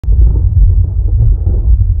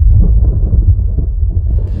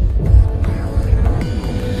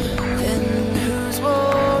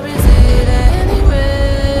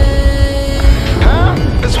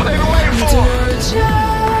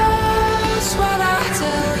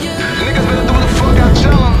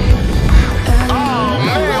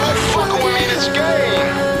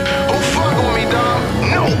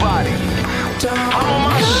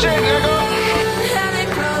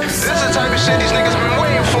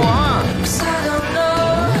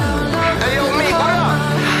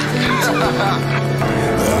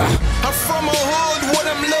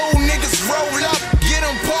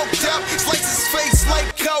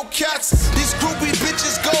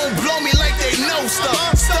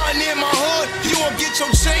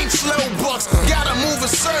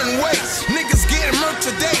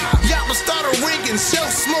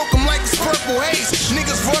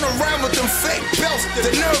belts,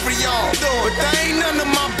 the nerve of y'all. But that ain't none of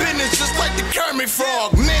my business, just like the Kermit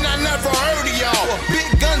Frog. Man, I never heard of y'all. Big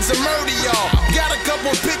guns and murder y'all. Got a couple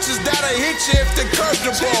pitches that'll hit you if they curve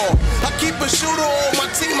the ball. I keep a shooter on my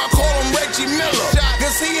team, I call him Reggie Miller.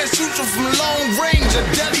 Cause he a shooter from long range, a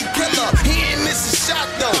deadly killer. He ain't miss a shot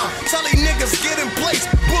though. Tell these niggas get in place.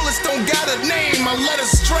 Bullets don't got a name, I let it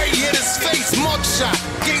stray, hit his face, mugshot.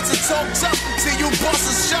 Gates are talked up till you bust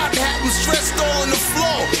a shot. Have him stressed all on the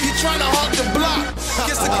floor. He tryna hug the block.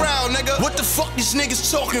 Against the crowd, nigga. What the fuck these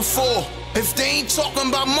niggas talking for? If they ain't talking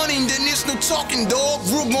about money, then there's no talking, dog.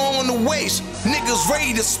 Ruger on the waist. Niggas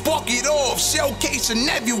ready to spark it off. Shell casing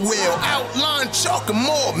everywhere. Outline chalk and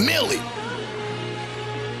more. Milli.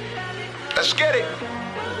 Let's get it.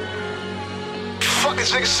 Fuck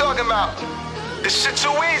is niggas talking about? This shit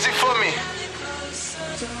too easy for me.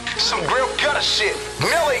 Some real gutter shit.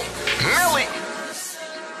 Milli. Milli.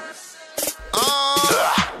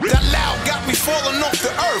 That loud got me falling off the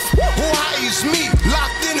earth. Who hires me?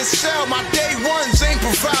 Locked in a cell, my day ones ain't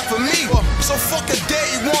provide for me. So fuck a day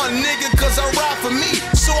one, nigga, cause I ride for me.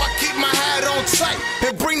 So I keep my hat on tight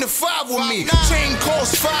and bring the 5 with me. Chain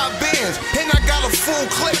costs 5 bands, and I got a full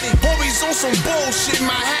clip. Homies on some bullshit,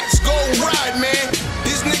 my hats go ride, man.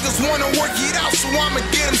 These niggas wanna work it out, so I'ma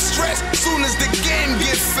get them stressed. Soon as the game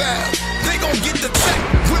get foul, they gon' get the tech.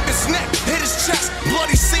 Whip his neck, hit his chest,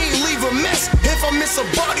 bloody scene, leave a mess. If I miss a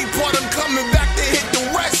body part, I'm coming back to hit the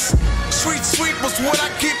rest. Street sweepers, what I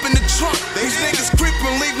keep in the trunk. These niggas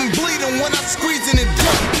creeping, leaving bleeding when I squeeze in the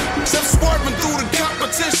dump. Self swerving through the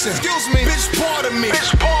competition. Excuse me, bitch, pardon me.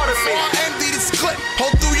 Bitch, pardon me. Before I empty this clip,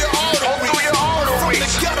 hold through your arteries. Hold through your arteries. From the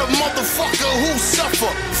gutter, motherfucker who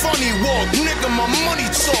suffer. Funny walk, nigga, my money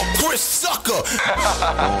talk. Chris Sucker.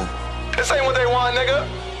 This ain't what they want, nigga.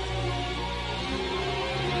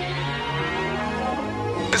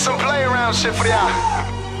 It's some play around shit for y'all.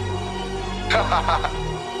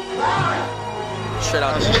 Straight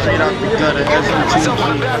out the gutter.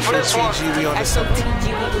 S.O.T.G, we on the S.O.T.G,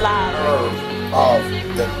 we live. Of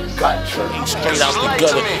the gutter. Straight out the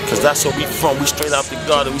gutter, cause that's where we from. We straight out the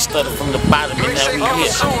gutter. We started from the bottom and now we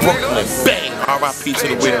here. Brooklyn, bang. R.I.P. to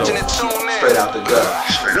the window. Straight out the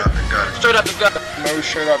gutter. Straight out the gutter. Straight out the gutter. No,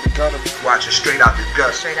 straight out the gutter. Watch it, straight out the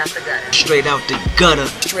gutter. Straight out the gutter. Straight out the gutter.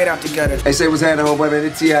 Straight out the gutter. Hey, say what's happening, homeboy, man.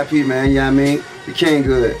 The TIP, man, you know what I mean? The King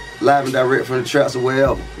Good. Live and direct from the traps or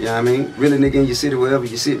wherever, you know what I mean? Really nigga in your city, wherever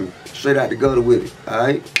you sit me. Straight out the gutter with it,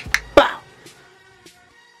 alright?